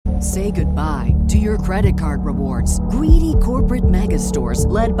Say goodbye to your credit card rewards. Greedy corporate mega stores,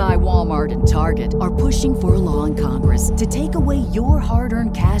 led by Walmart and Target, are pushing for a law in Congress to take away your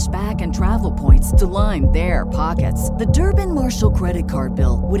hard-earned cash back and travel points to line their pockets. The Durbin-Marshall credit card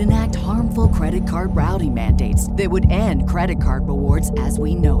bill would enact harmful credit card routing mandates that would end credit card rewards as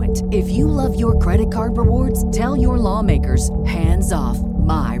we know it. If you love your credit card rewards, tell your lawmakers, hands off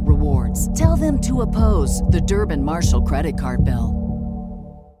my rewards. Tell them to oppose the Durbin-Marshall credit card bill.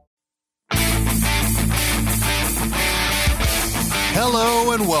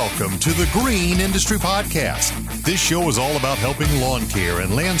 Hello and welcome to the Green Industry Podcast. This show is all about helping lawn care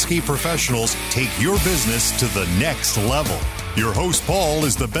and landscape professionals take your business to the next level. Your host, Paul,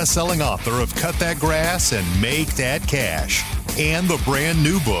 is the best-selling author of Cut That Grass and Make That Cash and the brand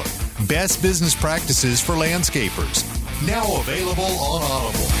new book, Best Business Practices for Landscapers, now available on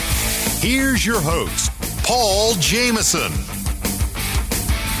Audible. Here's your host, Paul Jameson.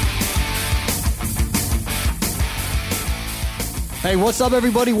 Hey, what's up,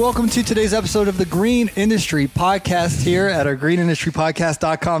 everybody? Welcome to today's episode of the Green Industry Podcast here at our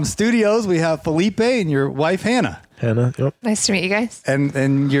greenindustrypodcast.com studios. We have Felipe and your wife, Hannah. Hannah, yep. Nice to meet you guys.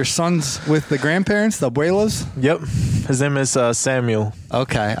 And your son's with the grandparents, the abuelos? Yep. His name is Samuel.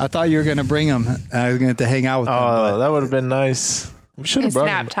 Okay. I thought you were going to bring him. I was going to hang out with him. Oh, that would have been nice. We should have It's brought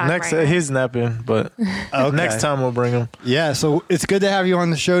nap him. time Next, right now. he's napping, but next time we'll bring him. Yeah, so it's good to have you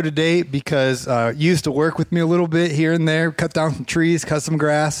on the show today because you used to work with me a little bit here and there, cut down some trees, cut some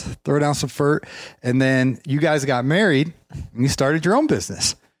grass, throw down some fert, and then you guys got married and you started your own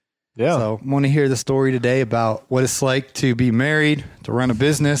business. Yeah. So I want to hear the story today about what it's like to be married, to run a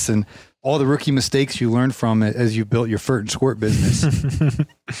business, and all the rookie mistakes you learned from it as you built your fert and squirt business.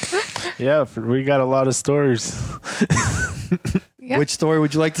 Yeah, we got a lot of stories. Yeah. Which story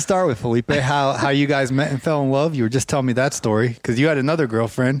would you like to start with, Felipe? How you guys met and fell in love? You were just telling me that story because you had another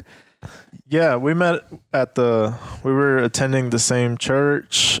girlfriend. Yeah, we met we were attending the same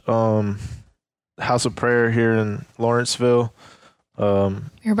church, House of Prayer here in Lawrenceville. We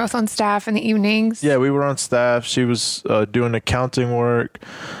were both on staff in the evenings. Yeah, we were on staff. She was doing accounting work.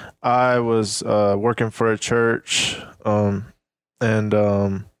 I was working for a church. But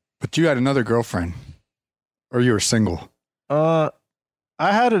you had another girlfriend, or you were single?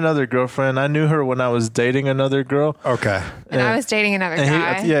 I had another girlfriend. I knew her when I was dating another girl. Okay. And I was dating another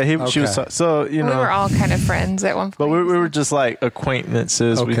guy. She was. So you know, we were all kind of friends at one point. but we were just like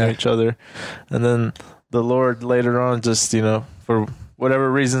acquaintances. We knew each other, and then the Lord later on, just for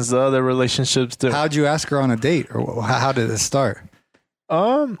whatever reasons, the other relationships did. How'd you ask her on a date, or how did it start?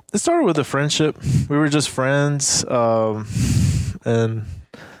 It started with a friendship. We were just friends, and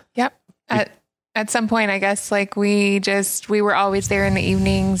Yep. At some point, I guess, like we were always there in the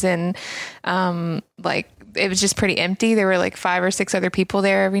evenings, and it was just pretty empty. There were like 5 or 6 other people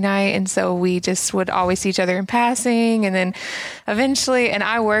there every night. And so we just would always see each other in passing. And then eventually, and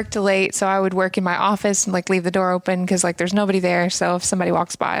I worked late, so I would work in my office and like leave the door open because like there's nobody there. So if somebody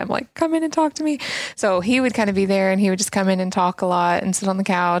walks by, I'm like, come in and talk to me. So he would kind of be there and he would just come in and talk a lot and sit on the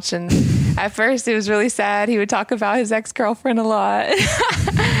couch. And at first it was really sad. He would talk about his ex-girlfriend a lot.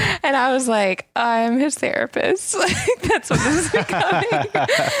 And I was like, I'm his therapist. Like, that's what this is becoming.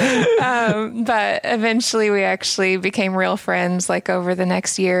 But eventually we actually became real friends like over the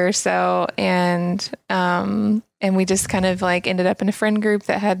next year or so. And we just kind of like ended up in a friend group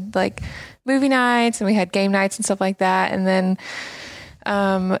that had like movie nights and we had game nights and stuff like that. And then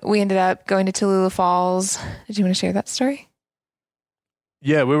we ended up going to Tallulah Falls. Did you want to share that story?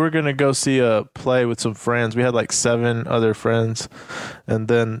 yeah, we were going to go see a play with some friends. We had like 7 other friends. And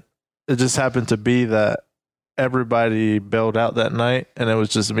then it just happened to be that everybody bailed out that night and it was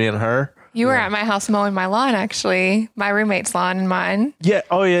just me and her. You were at my house mowing my lawn, actually, my roommate's lawn and mine. Yeah.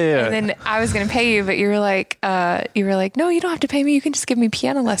 Oh, yeah. And then I was going to pay you, but you were like, no, you don't have to pay me. You can just give me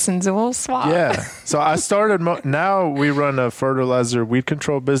piano lessons and we'll swap. Yeah. So I started, now we run a fertilizer weed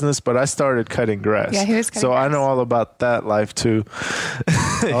control business, but I started cutting grass. Yeah, he was cutting So grass. I know all about that life too.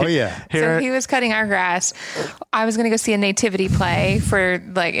 Oh, yeah. So he was cutting our grass. I was going to go see a nativity play for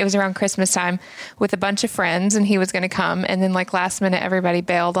it was around Christmas time with a bunch of friends and he was going to come. And then last minute, everybody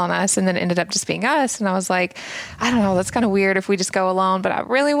bailed on us and then it ended up just being us. And I was like, I don't know, that's kind of weird if we just go alone, but I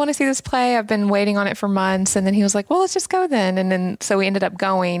really want to see this play. I've been waiting on it for months. And then he was like, well, let's just go then. And then, so we ended up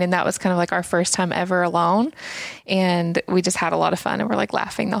going and that was kind of like our first time ever alone. And we just had a lot of fun and we're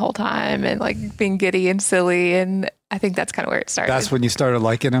laughing the whole time and being giddy and silly. And I think that's kind of where it started. That's when you started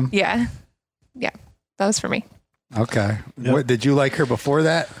liking him? Yeah. Yeah. That was for me. Okay. Yep. What, did you like her before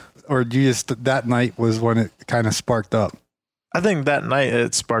that? Or did you just, that night was when it kind of sparked up? I think that night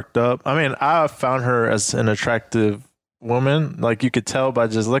it sparked up. I mean, I found her as an attractive woman. Like, you could tell by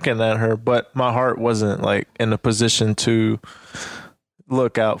just looking at her, but my heart wasn't like in a position to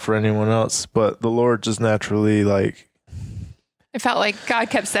look out for anyone else. But the Lord just naturally, like, it felt like God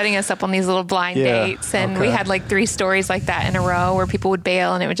kept setting us up on these little blind dates, and we had like 3 stories like that in a row where people would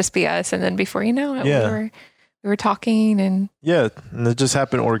bail and it would just be us. And then before you know it, we were talking, and and it just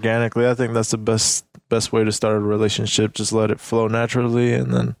happened organically. I think that's the best way to start a relationship. Just let it flow naturally,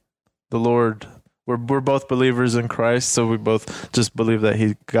 and then the Lord. We're both believers in Christ, so we both just believe that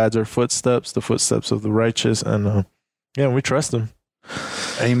He guides our footsteps, the footsteps of the righteous, and we trust Him.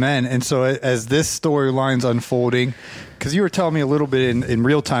 Amen. And so as this storyline's unfolding, because you were telling me a little bit in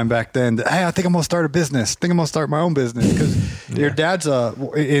real time back then that, hey, I think I'm going to start a business. I think I'm going to start my own business. Because your dad's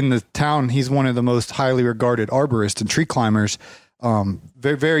in the town, he's one of the most highly regarded arborists and tree climbers.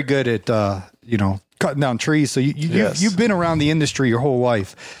 Very, very good at, cutting down trees. So you've been around the industry your whole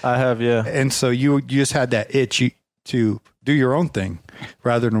life. I have, yeah. And so you just had that itch to do your own thing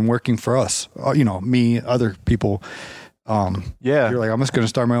rather than working for us, me, other people. You're like, I'm just going to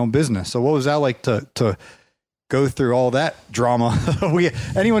start my own business. So what was that like to go through all that drama?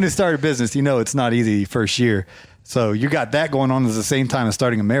 Anyone who started a business, it's not easy first year. So you got that going on at the same time as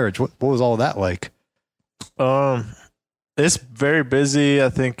starting a marriage. What was all that like? It's very busy. I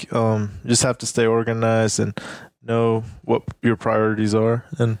think you just have to stay organized and know what your priorities are.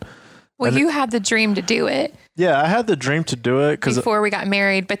 And you had the dream to do it. Yeah, I had the dream to do it before we got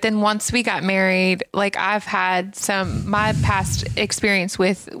married. But then once we got married, like, I've had my past experience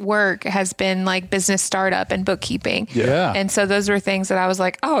with work has been like business startup and bookkeeping. Yeah. And so those were things that I was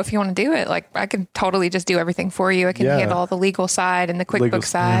like, oh, if you want to do it, like, I can totally just do everything for you. I can handle all the legal side and the QuickBooks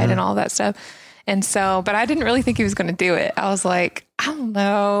side and all that stuff. And so, but I didn't really think he was going to do it. I was like, I don't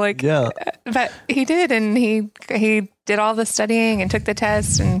know. But he did. And he did all the studying and took the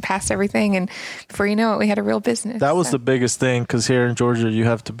test and passed everything. And before you know it, we had a real business. That was the biggest thing. Cause here in Georgia, you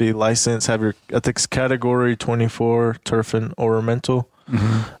have to be licensed, have your ethics category 24, turf and ornamental.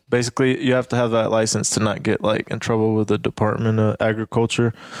 Mm-hmm. Basically, you have to have that license to not get like in trouble with the Department of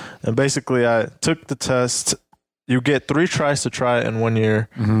Agriculture. And basically I took the test. You get 3 tries to try it in 1 year.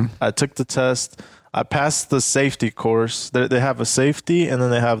 Mm-hmm. I took the test. I passed the safety course. They have a safety, and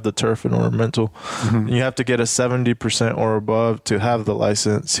then they have the turf and ornamental. Mm-hmm. And you have to get a 70% or above to have the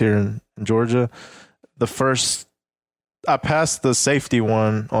license here in Georgia. I passed the safety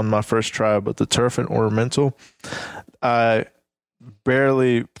one on my first try, but the turf and ornamental, I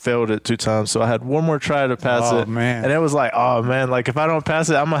barely failed it 2 times. So I had 1 more try to pass it. Man. And it was like, oh man, like if I don't pass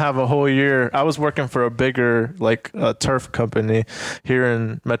it, I'm going to have a whole year. I was working for a bigger like turf company here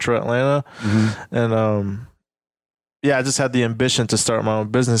in Metro Atlanta. Mm-hmm. And I just had the ambition to start my own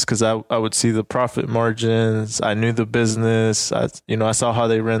business because I would see the profit margins. I knew the business. I saw how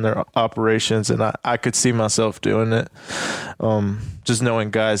they ran their operations, and I could see myself doing it. Just knowing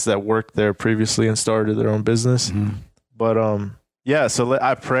guys that worked there previously and started their own business. Mm-hmm. But so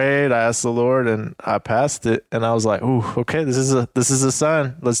I prayed, I asked the Lord, and I passed it. And I was like, "Ooh, okay, this is a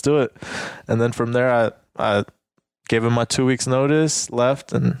sign. Let's do it." And then from there, I gave him my 2 weeks notice,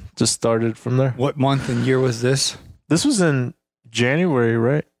 left, and just started from there. What month and year was this? This was in January,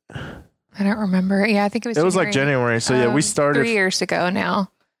 right? I don't remember. Yeah, I think it was. It was like January. So we started 3 years ago.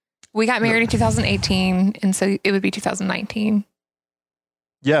 Now we got married in 2018, and so it would be 2019.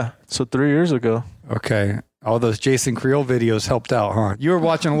 Yeah, so 3 years ago. Okay. All those Jason Creel videos helped out, huh? You were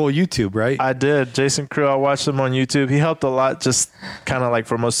watching a little YouTube, right? I did. Jason Creel, I watched him on YouTube. He helped a lot, just kind of like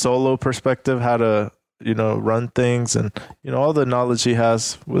from a solo perspective, how to, run things and, all the knowledge he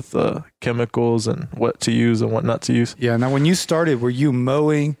has with chemicals and what to use and what not to use. Yeah. Now, when you started, were you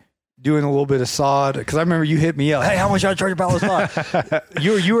mowing, doing a little bit of sod? Because I remember you hit me up. Hey, how much I charge about sod?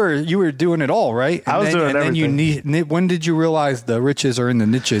 you were doing it all, right? I was doing everything. Then when did you realize the riches are in the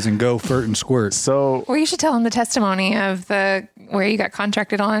niches and go furt and squirt? So, you should tell him the testimony of where you got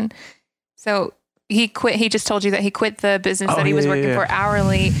contracted on. So he quit. He just told you that he quit the business that he was working for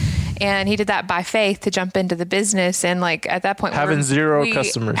hourly. And he did that by faith to jump into the business. And like at that point, having zero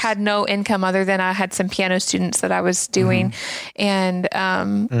customers, had no income other than I had some piano students that I was doing.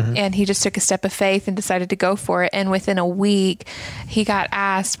 Mm-hmm. And he just took a step of faith and decided to go for it. And within a week, he got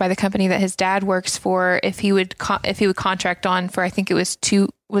asked by the company that his dad works for if he would contract on for, I think it was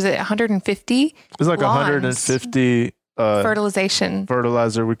 150? It was like lawns. 150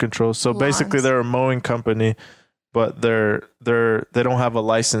 fertilizer we control. So lawns. Basically they're a mowing company, but they don't have a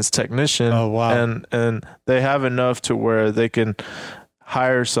licensed technician. Oh, wow. And they have enough to where they can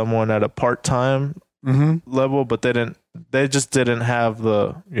hire someone at a part-time level, but they just didn't have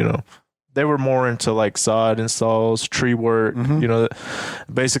the, they were more into like sod installs, tree work,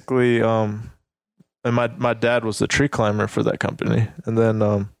 basically, and my dad was the tree climber for that company. And then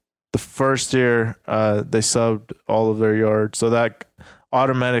the first year they subbed all of their yards, so that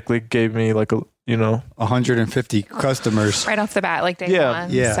automatically gave me like 150 customers right off the bat, like day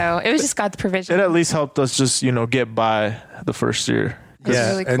one. Yeah. So it was just God's provision. It at least helped us just get by the first year. Yeah,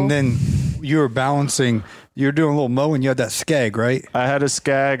 really cool. and then you were balancing. You were doing a little mowing. You had that Skag, right? I had a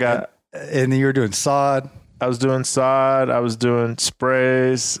Skag. And then you were doing sod. I was doing sod. I was doing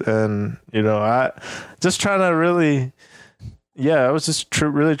sprays, and I just trying to really, I was just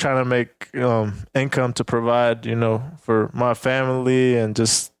really trying to make income to provide, for my family and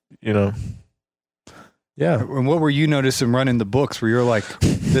just, yeah. And what were you noticing running the books? Where you're like,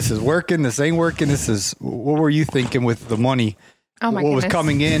 this is working, this ain't working. What were you thinking with the money? Oh my what goodness. was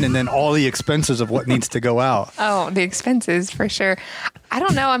coming in, and then all the expenses of what needs to go out. Oh, the expenses for sure. I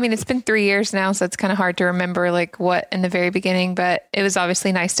don't know. I mean, it's been 3 years now, so it's kind of hard to remember like what in the very beginning, but it was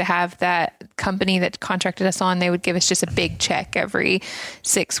obviously nice to have that company that contracted us on. They would give us just a big check every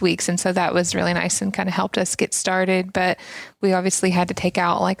 6 weeks. And so that was really nice and kind of helped us get started. But we obviously had to take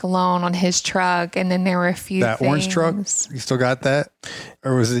out like a loan on his truck. And then there were a few That orange truck, you still got that?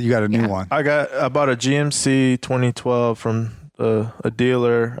 Or was it you got a new one? I bought a GMC 2012 from a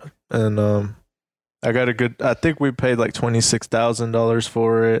dealer, and I got I think we paid like $26,000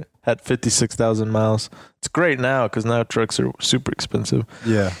 for it. Had 56,000 miles. It's great now because now trucks are super expensive.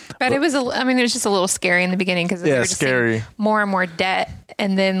 Yeah, but it was it was just a little scary in the beginning because we were just scary. seeing more and more debt,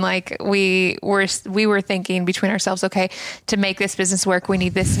 and then like we were thinking between ourselves, okay, to make this business work, we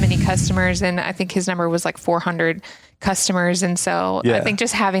need this many customers, and I think his number was like 400 customers, and so I think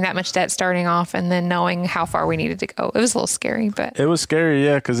just having that much debt starting off, and then knowing how far we needed to go, it was a little scary. But it was scary,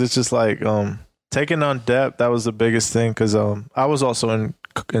 yeah, because it's just like taking on debt. That was the biggest thing because I was also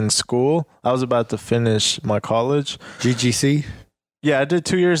in school. I was about to finish my college. GGC? Yeah, I did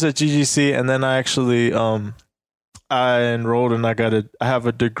 2 years at GGC, and then I actually I enrolled and I have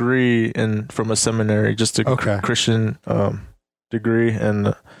a degree from a seminary, just a Christian degree,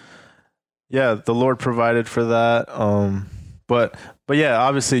 and the Lord provided for that. But yeah,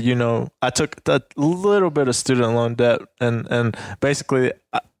 obviously, I took a little bit of student loan debt, and basically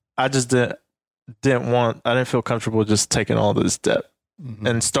I just didn't feel comfortable just taking all this debt. Mm-hmm.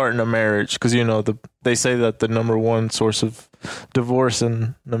 And starting a marriage, because they say that the number one source of divorce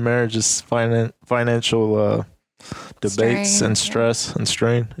in the marriage is financial debates and stress and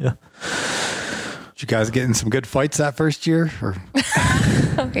strain. Yeah. Did you guys get in some good fights that first year? Or?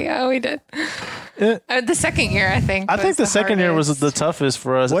 Yeah, we did. The second year, I think. I think the second year was the toughest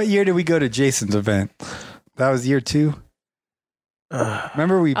for us. What year did we go to Jason's event? That was year 2.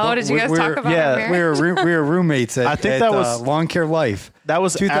 Remember we? Did you guys talk about? Yeah, we were roommates at, I think that was Lawn Care Life. That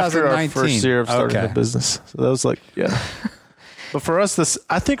was 2019. After our first year of starting the business. So that was like But for us,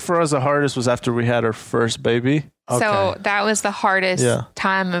 I think for us the hardest was after we had our first baby. Okay. So that was the hardest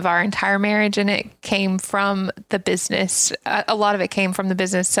time of our entire marriage, and it came from the business. A lot of it came from the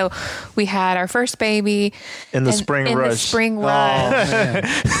business. So we had our first baby in the spring rush.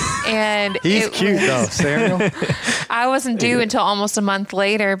 And he's cute though, Samuel. I wasn't due until almost a month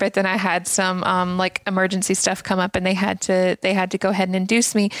later, but then I had some like emergency stuff come up, and they had to go ahead and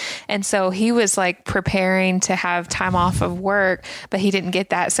induce me. And so he was like preparing to have time off of work, but he didn't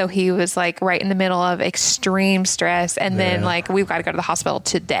get that. So he was like right in the middle of extreme stress, and then like, we've got to go to the hospital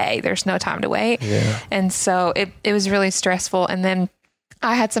today. There's no time to wait. Yeah. And so it was really stressful. And then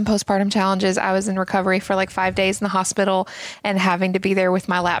I had some postpartum challenges. I was in recovery for like 5 days in the hospital, and having to be there with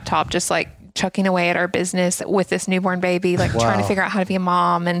my laptop, just like chucking away at our business with this newborn baby, like trying to figure out how to be a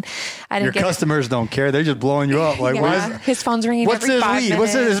mom. And I didn't Your customers don't care. They're just blowing you up. Like, his phone's ringing every 5 minutes.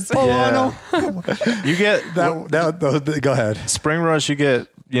 What's his Polano? You get that. Go ahead. Spring rush, you get,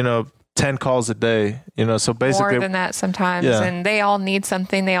 10 calls a day, so basically more than that sometimes. And they all need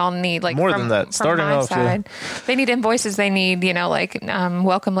something. They all need like more than that. Starting off, they need invoices. They need,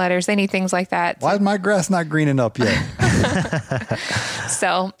 welcome letters. They need things like that. Why is my grass not greening up yet?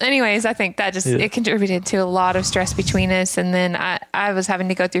 So anyways, I think that just, it contributed to a lot of stress between us. And then I was having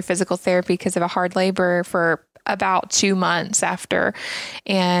to go through physical therapy because of a hard labor for about 2 months after,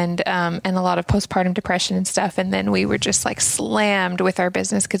 and a lot of postpartum depression and stuff. And then we were just like slammed with our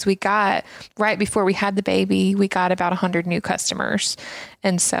business because we got, right before we had the baby, we got about 100 new customers.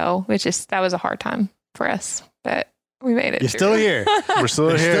 And so that was a hard time for us, but we made it. You're still here. We're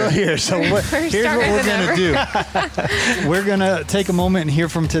still here. So here's what we're going to do. We're going to take a moment and hear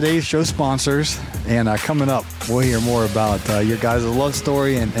from today's show sponsors. And coming up, we'll hear more about your guys' love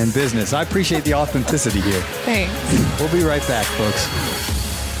story and business. I appreciate the authenticity here. Thanks. We'll be right back, folks.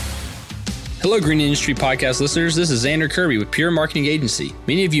 Hello, Green Industry Podcast listeners. This is Xander Kirby with Pure Marketing Agency.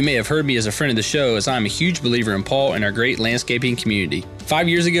 Many of you may have heard me as a friend of the show, as I'm a huge believer in Paul and our great landscaping community. 5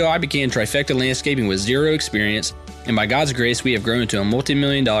 years ago, I began Trifecta Landscaping with zero experience, and by God's grace, we have grown into a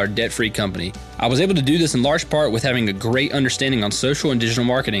multi-million-dollar debt-free company. I was able to do this in large part with having a great understanding on social and digital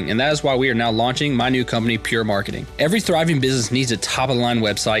marketing, and that is why we are now launching my new company, Pure Marketing. Every thriving business needs a top-of-the-line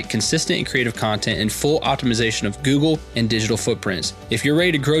website, consistent and creative content, and full optimization of Google and digital footprints. If you're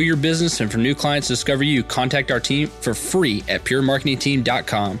ready to grow your business and for new clients to discover you, contact our team for free at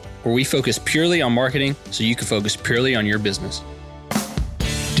puremarketingteam.com, where we focus purely on marketing so you can focus purely on your business.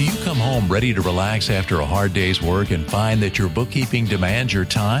 Do you come home ready to relax after a hard day's work and find that your bookkeeping demands your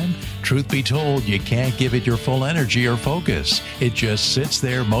time? Truth be told, you can't give it your full energy or focus. It just sits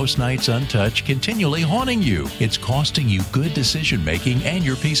there most nights untouched, continually haunting you. It's costing you good decision making and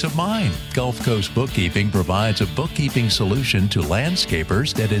your peace of mind. Gulf Coast Bookkeeping provides a bookkeeping solution to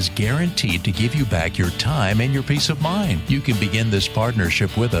landscapers that is guaranteed to give you back your time and your peace of mind. You can begin this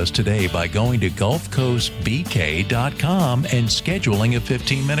partnership with us today by going to gulfcoastbk.com and scheduling a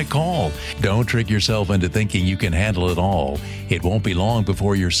 15-minute call. Don't trick yourself into thinking you can handle it all. It won't be long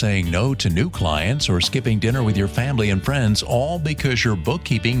before you're saying no to new clients or skipping dinner with your family and friends, all because your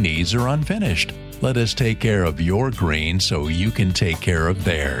bookkeeping needs are unfinished. Let us take care of your green so you can take care of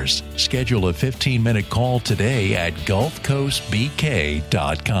theirs. Schedule a 15-minute call today at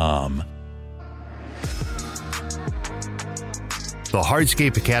gulfcoastbk.com.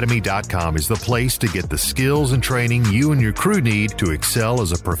 TheHardscapeAcademy.com is the place to get the skills and training you and your crew need to excel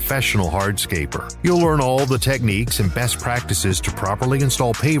as a professional hardscaper. You'll learn all the techniques and best practices to properly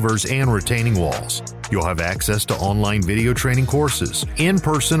install pavers and retaining walls. You'll have access to online video training courses,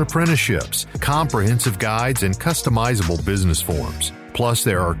 in-person apprenticeships, comprehensive guides, and customizable business forms. Plus,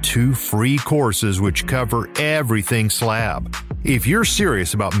 there are 2 free courses which cover everything slab. If you're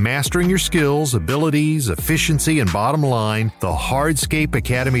serious about mastering your skills, abilities, efficiency, and bottom line,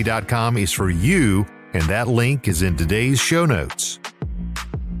 TheHardscapeAcademy.com is for you, and that link is in today's show notes.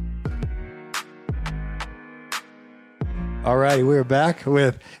 All righty, we're back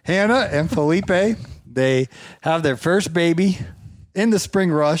with Hannah and Felipe. They have their first baby in the spring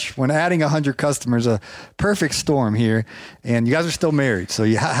rush when adding 100 customers, a perfect storm here. And you guys are still married.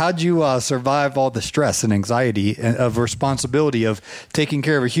 So how'd you survive all the stress and anxiety of responsibility of taking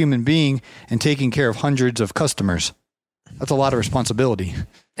care of a human being and taking care of hundreds of customers? That's a lot of responsibility.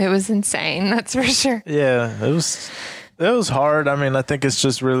 It was insane. That's for sure. Yeah, it was hard. I mean, I think it's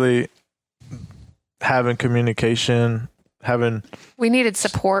just really having communication, we needed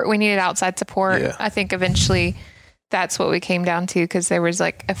support. We needed outside support. Yeah. I think eventually that's what we came down to, because there was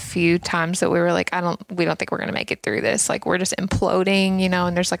like a few times that we were like, we don't think we're going to make it through this. Like, we're just imploding,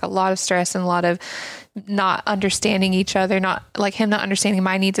 and there's like a lot of stress and a lot of not understanding each other, not like him not understanding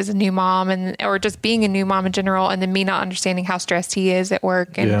my needs as a new mom or just being a new mom in general. And then me not understanding how stressed he is at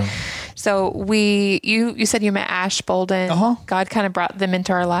work. And so you said you met Ash Bolden. Uh-huh. God kind of brought them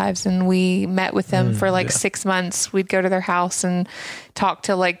into our lives, and we met with them for like 6 months. We'd go to their house and talk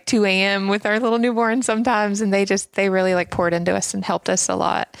till like 2 a.m. with our little newborn sometimes. And they really like poured into us and helped us a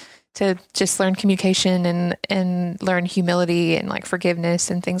lot to just learn communication and learn humility and like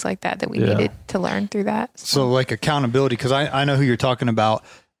forgiveness and things like that we needed to learn through that. So like accountability, because I know who you're talking about.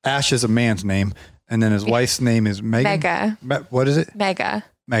 Ash is a man's name, and then his wife's name is Megan. Mega. What is it? Mega,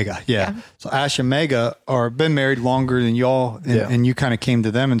 yeah. So Ash and Mega been married longer than y'all, and you kind of came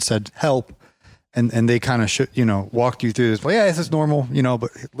to them and said, help. And they kind of walked you through this. Well, yeah, this is normal,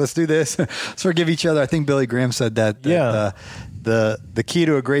 but let's do this. Let's forgive each other. I think Billy Graham said that the key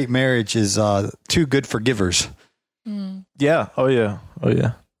to a great marriage is 2 good forgivers. Yeah. Oh yeah.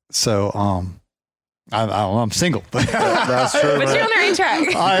 So I'm single, but that's true. but you're on the right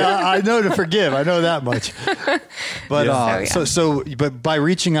track. I know to forgive. I know that much. But but by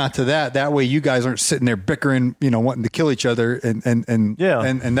reaching out to that way, you guys aren't sitting there bickering, wanting to kill each other, and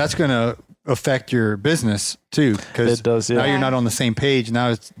that's going to affect your business too, because it does. Now you're not on the same page.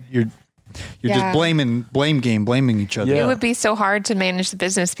 Now you're just blaming each other. It would be so hard to manage the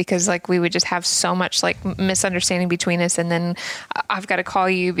business, because like we would just have so much like misunderstanding between us, and then I've got to call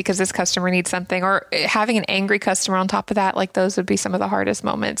you because this customer needs something, or having an angry customer on top of that. Like, those would be some of the hardest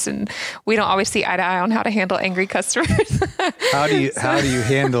moments, and we don't always see eye to eye on how to handle angry customers. How do you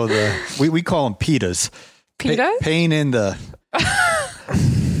handle we call them PITAs? PITA? Pain in the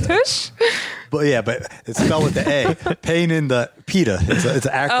tush? But it's spelled with the A. Pain in the PITA. It's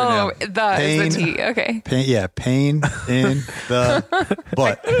an acronym. Oh, pain, is the T. Okay. Pain in the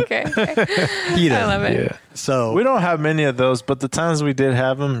butt. Okay. PITA. I love it. Yeah. So we don't have many of those, but the times we did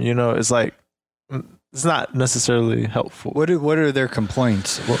have them, it's like, it's not necessarily helpful. What are their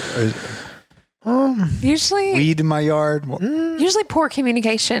complaints? Usually, weed in my yard. usually poor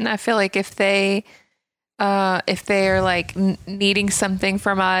communication. I feel like if they're like needing something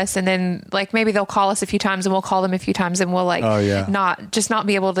from us, and then like maybe they'll call us a few times and we'll call them a few times and we'll like not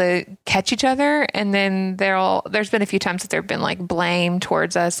be able to catch each other. And then there's been a few times that there've been like blame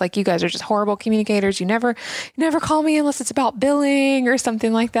towards us. Like, you guys are just horrible communicators. You never call me unless it's about billing or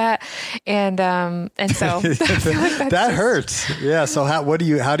something like that. And so I feel like that hurts. Yeah. So how do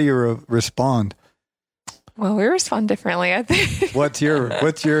you respond? Well, we respond differently, I think. What's your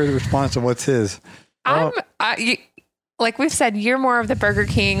response and what's his? Like we've said, you're more of the Burger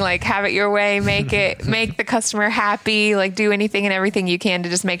King, like have it your way, make the customer happy, like do anything and everything you can to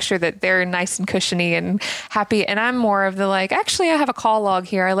just make sure that they're nice and cushiony and happy. And I'm more of the like, actually, I have a call log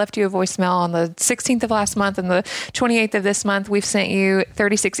here. I left you a voicemail on the 16th of last month and the 28th of this month. We've sent you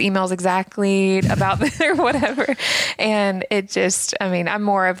 36 emails exactly about this or whatever. And it just, I mean, I'm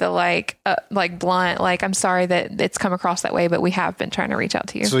more of the like blunt, like, I'm sorry that it's come across that way, but we have been trying to reach out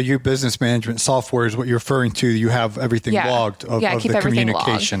to you. So your business management software is what you're referring to. You have everything logged of keep the everything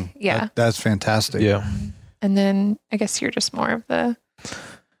communication. Logged. Yeah. That's fantastic. Yeah. And then I guess you're just more of the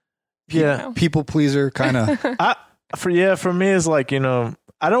people pleaser kind of. For me is like,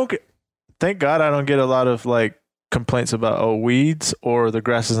 thank God I don't get a lot of like complaints about weeds or the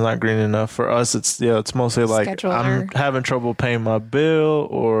grass is not green enough. For us, it's mostly like Schedule I'm having trouble paying my bill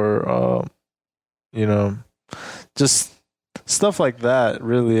or just stuff like that.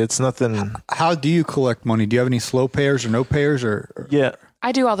 Really, it's nothing. How do you collect money? Do you have any slow payers or no payers or? Yeah,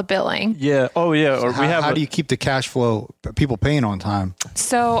 I do all the billing. Yeah. Oh yeah. Or how do you keep the cash flow? People paying on time.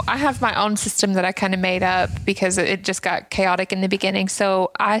 So I have my own system that I kind of made up because it just got chaotic in the beginning.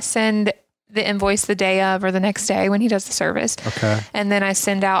 So I send the invoice the day of or the next day when he does the service. Okay. And then I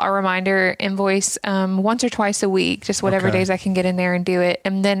send out a reminder invoice once or twice a week, just whatever days I can get in there and do it.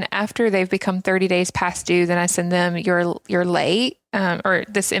 And then after they've become 30 days past due, then I send them you're late or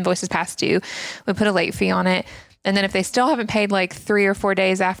this invoice is past due. We put a late fee on it. And then if they still haven't paid like 3 or 4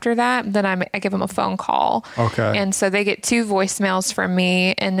 days after that, then I give them a phone call. Okay. And so they get 2 voicemails from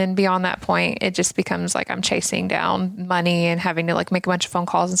me. And then beyond that point, it just becomes like I'm chasing down money and having to like make a bunch of phone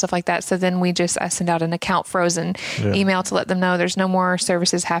calls and stuff like that. So then I send out an account frozen email to let them know there's no more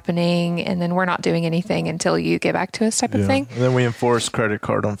services happening. And then we're not doing anything until you get back to us type of thing. And then we enforce credit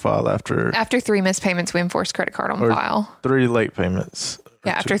card on file after 3 missed payments, we enforce credit card on file. 3 late payments.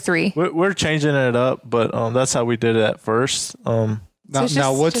 Yeah, after 3. We're changing it up, but that's how we did it at first. Now,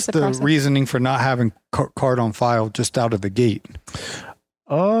 what's the reasoning for not having card on file just out of the gate?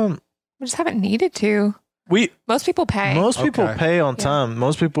 We just haven't needed to. Most people pay. Most people pay on time.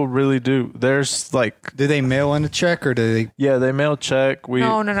 Most people really do. There's like, do they mail in a check or do they? Yeah, they mail check.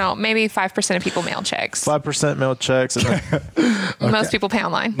 No. Maybe 5% of people mail checks. 5% mail checks. And Most people pay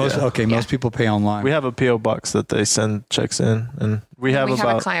online. Most people pay online. We have a PO box that they send checks in, and we have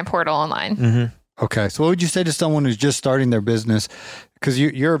a client portal online. Mm-hmm. Okay, so what would you say to someone who's just starting their business? Because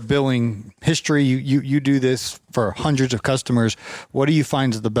you're billing history, you do this for hundreds of customers. What do you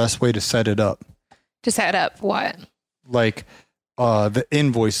find is the best way to set it up? To set up what? Like the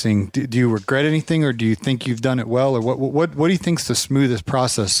invoicing. Do you regret anything, or do you think you've done it well, or what do you think's the smoothest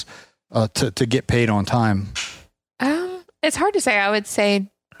process to get paid on time? It's hard to say. I would say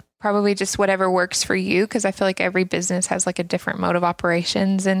probably just whatever works for you, because I feel like every business has like a different mode of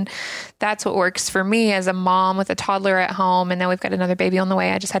operations, and that's what works for me as a mom with a toddler at home, and now we've got another baby on the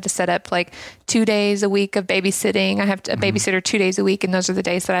way. I just had to set up like 2 days a week of babysitting. I have a babysitter 2 days a week, and those are the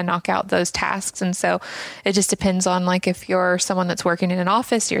days that I knock out those tasks. And so it just depends on like if you're someone that's working in an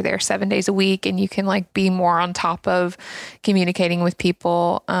office, you're there 7 days a week, and you can like be more on top of communicating with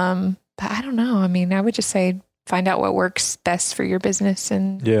people. But I don't know. I mean, I would just say find out what works best for your business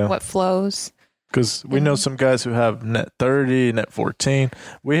and what flows. Because we know some guys who have net 30, net 14.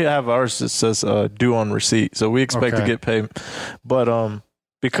 We have ours that says due on receipt. So we expect to get paid. But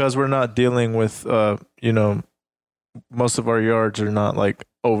because we're not dealing with, most of our yards are not like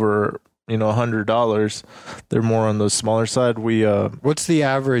over, $100. They're more on the smaller side. What's the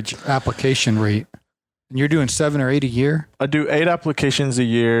average application rate? And you're doing 7 or 8 a year? I do 8 applications a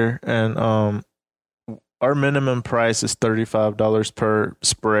year, and our minimum price is $35 per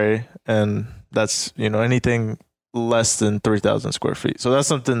spray, and that's, anything less than 3,000 square feet. So that's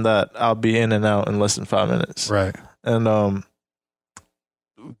something that I'll be in and out in less than 5 minutes. Right. And,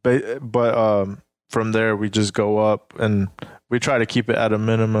 but from there we just go up, and we try to keep it at a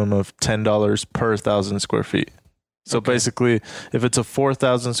minimum of $10 per 1,000 square feet. So basically, if it's a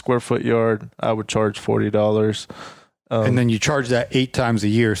 4,000 square foot yard, I would charge $40. And then you charge that 8 times a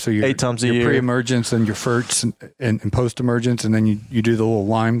year. So you're 8 times a year, pre-emergence and your FERTs and post-emergence. And then you do the little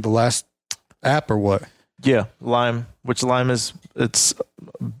lime, the last app or what? Yeah, Lime, which Lime it's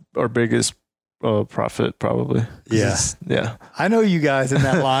our biggest profit probably. Yeah. Yeah. I know you guys in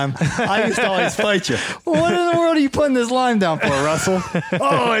that Lime. I used to always fight you. Well, what in the world are you putting this Lime down for, Russell?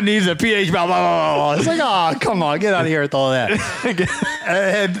 Oh, it needs a pH, blah, blah, blah, blah. It's like, oh, come on, get out of here with all that.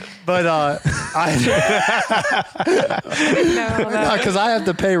 Because I have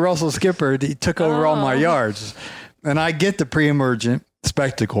to pay Russell Skipper. He took over all my yards. And I get the pre-emergent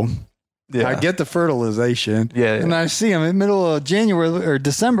spectacle. Yeah. I get the fertilization. Yeah. And I see him in the middle of January or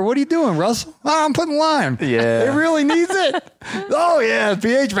December. What are you doing, Russell? Oh, I'm putting lime. Yeah. It really needs it. Oh, yeah.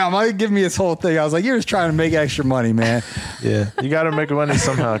 pH valve. Might give me this whole thing. I was like, you're just trying to make extra money, man. Yeah. You got to make money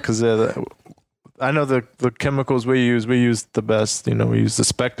somehow because I know the chemicals we use the best. You know, we use the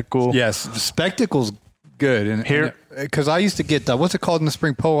Spectacle. Yes. The Spectacle's good. And here, because I used to get what's it called in the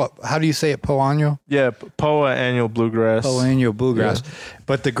spring? POA. How do you say it? POA annual? Yeah, POA annual bluegrass. POA annual bluegrass. Yeah.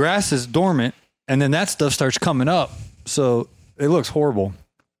 But the grass is dormant, and then that stuff starts coming up, so it looks horrible.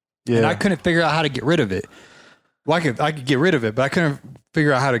 Yeah, and I couldn't figure out how to get rid of it. Well, I could get rid of it, but I couldn't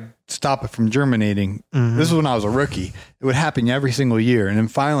figure out how to stop it from germinating. Mm-hmm. This is when I was a rookie. It would happen every single year, and then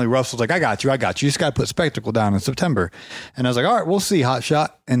finally Russell's like, "I got you. You just got to put Spectacle down in September." And I was like, "All right, we'll see, hot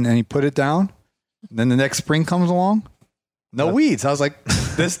shot." And then he put it down. Then the next spring comes along, no weeds. I was like,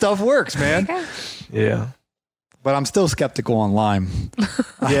 this stuff works, man. Yeah. But I'm still skeptical on lime.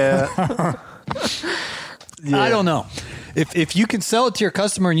 Yeah. I don't know. If you can sell it to your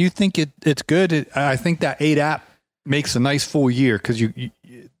customer and you think it's good, I think that 8 app makes a nice full year because you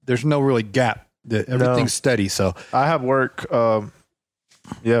there's no really gap. Everything's steady. So I have work,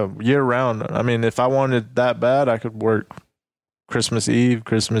 year round. I mean, if I wanted that bad, I could work Christmas Eve,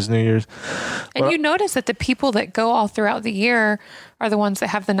 Christmas, New Year's. And you notice that the people that go all throughout the year are the ones that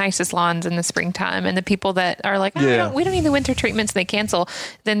have the nicest lawns in the springtime. And the people that are like, we don't need the winter treatments, and they cancel.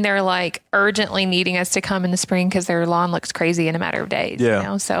 Then they're like urgently needing us to come in the spring because their lawn looks crazy in a matter of days. Yeah. You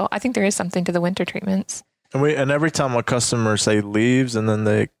know? So I think there is something to the winter treatments. And every time a customer say leaves and then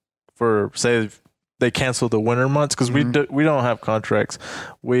they cancel the winter months, because we don't have contracts.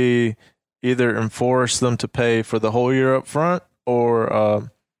 We either enforce them to pay for the whole year up front, or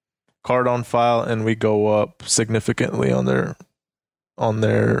card on file, and we go up significantly on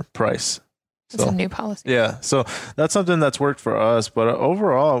their price. It's a new policy. Yeah, so that's something that's worked for us. But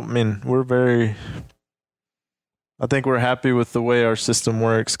overall, I mean, I think we're happy with the way our system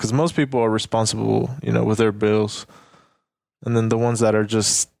works, because most people are responsible, with their bills, and then the ones that are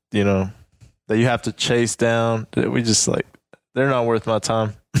just, that you have to chase down, we just they're not worth my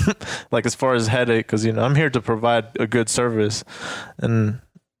time. Like as far as headache, because I'm here to provide a good service, and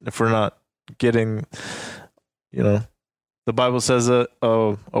if we're not getting, the Bible says a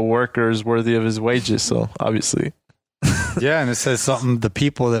worker is worthy of his wages. So obviously, yeah, and it says something. The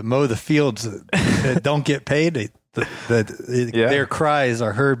people that mow the fields that don't get paid, their cries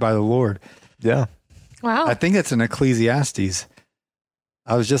are heard by the Lord. Yeah, wow. I think it's in Ecclesiastes.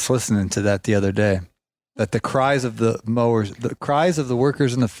 I was just listening to that the other day. That the cries of the mowers, the cries of the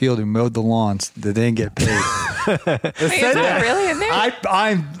workers in the field who mowed the lawns, that they didn't get paid. Wait, is that really in there?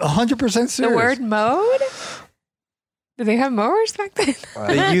 I'm 100% serious. The word mowed? Did they have mowers back then?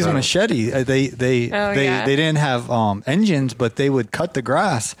 They used machete. They didn't have engines, but they would cut the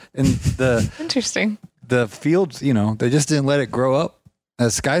grass and interesting. The fields. They just didn't let it grow up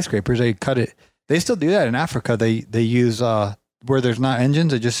as skyscrapers. They cut it. They still do that in Africa. They use where there's not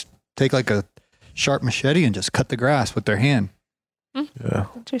engines. They just take like a sharp machete and just cut the grass with their hand. Yeah.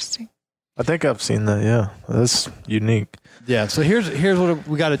 Interesting. I think I've seen that. Yeah. That's unique. Yeah. So here's what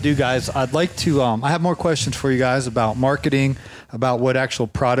we got to do, guys. I'd like to, I have more questions for you guys about marketing, about what actual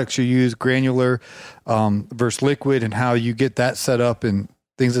products you use, granular versus liquid, and how you get that set up and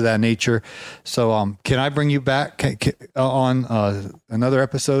things of that nature. So can I bring you back on another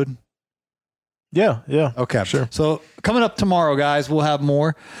episode? Yeah. Okay. Sure. So coming up tomorrow, guys, we'll have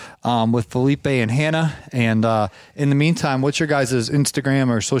more with Felipe and Hannah. And in the meantime, what's your guys' Instagram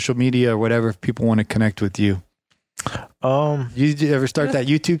or social media or whatever if people want to connect with you? You ever start that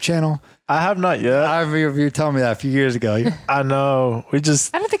YouTube channel? I have not yet. I remember you telling me that a few years ago. I know. I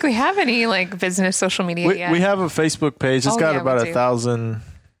don't think we have any business social media yet. We have a Facebook page. It's got about 1,000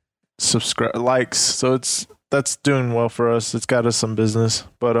 likes. So that's doing well for us. It's got us some business,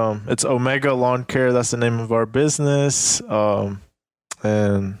 but it's Omega Lawn Care. That's the name of our business.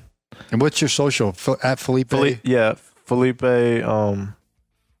 And what's your social at Felipe? Felipe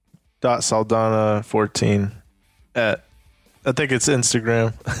 .Saldana14 at, I think it's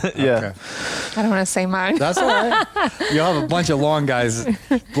Instagram. Yeah. Okay. I don't want to say mine. That's all right. You'll have a bunch of lawn guys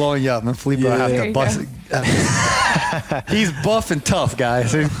blowing you up, and Felipe will have to bust it. He's buff and tough,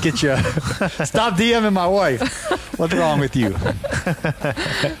 guys. Get you. Stop DMing my wife. What's wrong with you?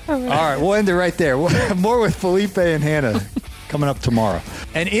 All right, we'll end it right there. More with Felipe and Hannah coming up tomorrow.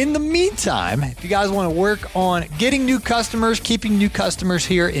 And in the meantime, if you guys want to work on getting new customers, keeping new customers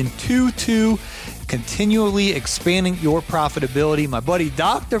here in 2-2, continually expanding your profitability, my buddy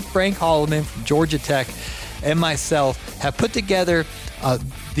Dr. Frank Holloman from Georgia Tech and myself have put together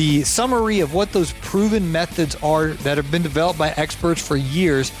the summary of what those proven methods are that have been developed by experts for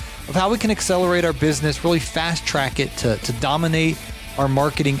years of how we can accelerate our business, really fast track it to dominate our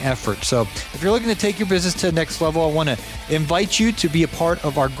marketing efforts. So if you're looking to take your business to the next level, I want to invite you to be a part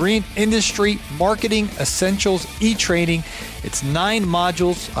of our Green Industry Marketing Essentials e-training. It's 9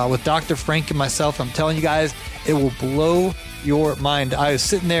 modules with Dr. Frank and myself. I'm telling you guys, it will blow your mind. I was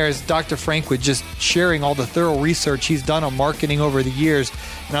sitting there as Dr. Frank was just sharing all the thorough research he's done on marketing over the years,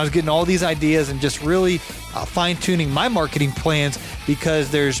 and I was getting all these ideas and just really fine-tuning my marketing plans,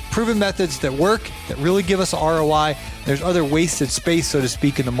 because there's proven methods that work, that really give us ROI. There's other wasted space, so to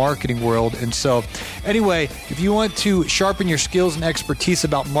speak, in the marketing world. And so anyway, if you want to sharpen your skills and expertise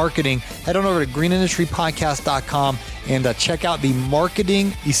about marketing, head on over to greenindustrypodcast.com and check out the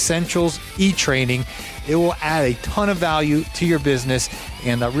Marketing Essentials e-training. It will add a ton of value to your business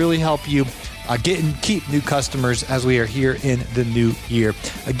and really help you get and keep new customers as we are here in the new year.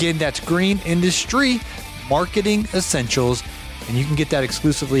 Again, that's Green Industry Marketing Essentials, and you can get that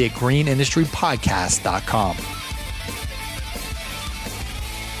exclusively at greenindustrypodcast.com.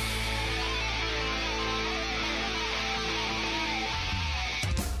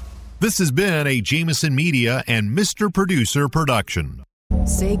 This has been a Jameson Media and Mr. Producer production.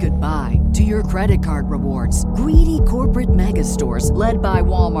 Say goodbye to your credit card rewards. Greedy corporate mega stores, led by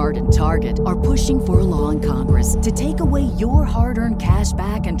Walmart and Target, are pushing for a law in Congress to take away your hard-earned cash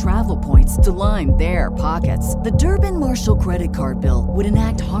back and travel points to line their pockets. The Durbin-Marshall credit card bill would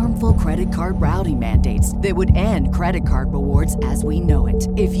enact harmful credit card routing mandates that would end credit card rewards as we know it.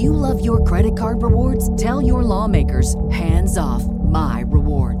 If you love your credit card rewards, tell your lawmakers, hands off my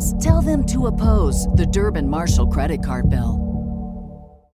rewards. Tell them to oppose the Durbin-Marshall credit card bill.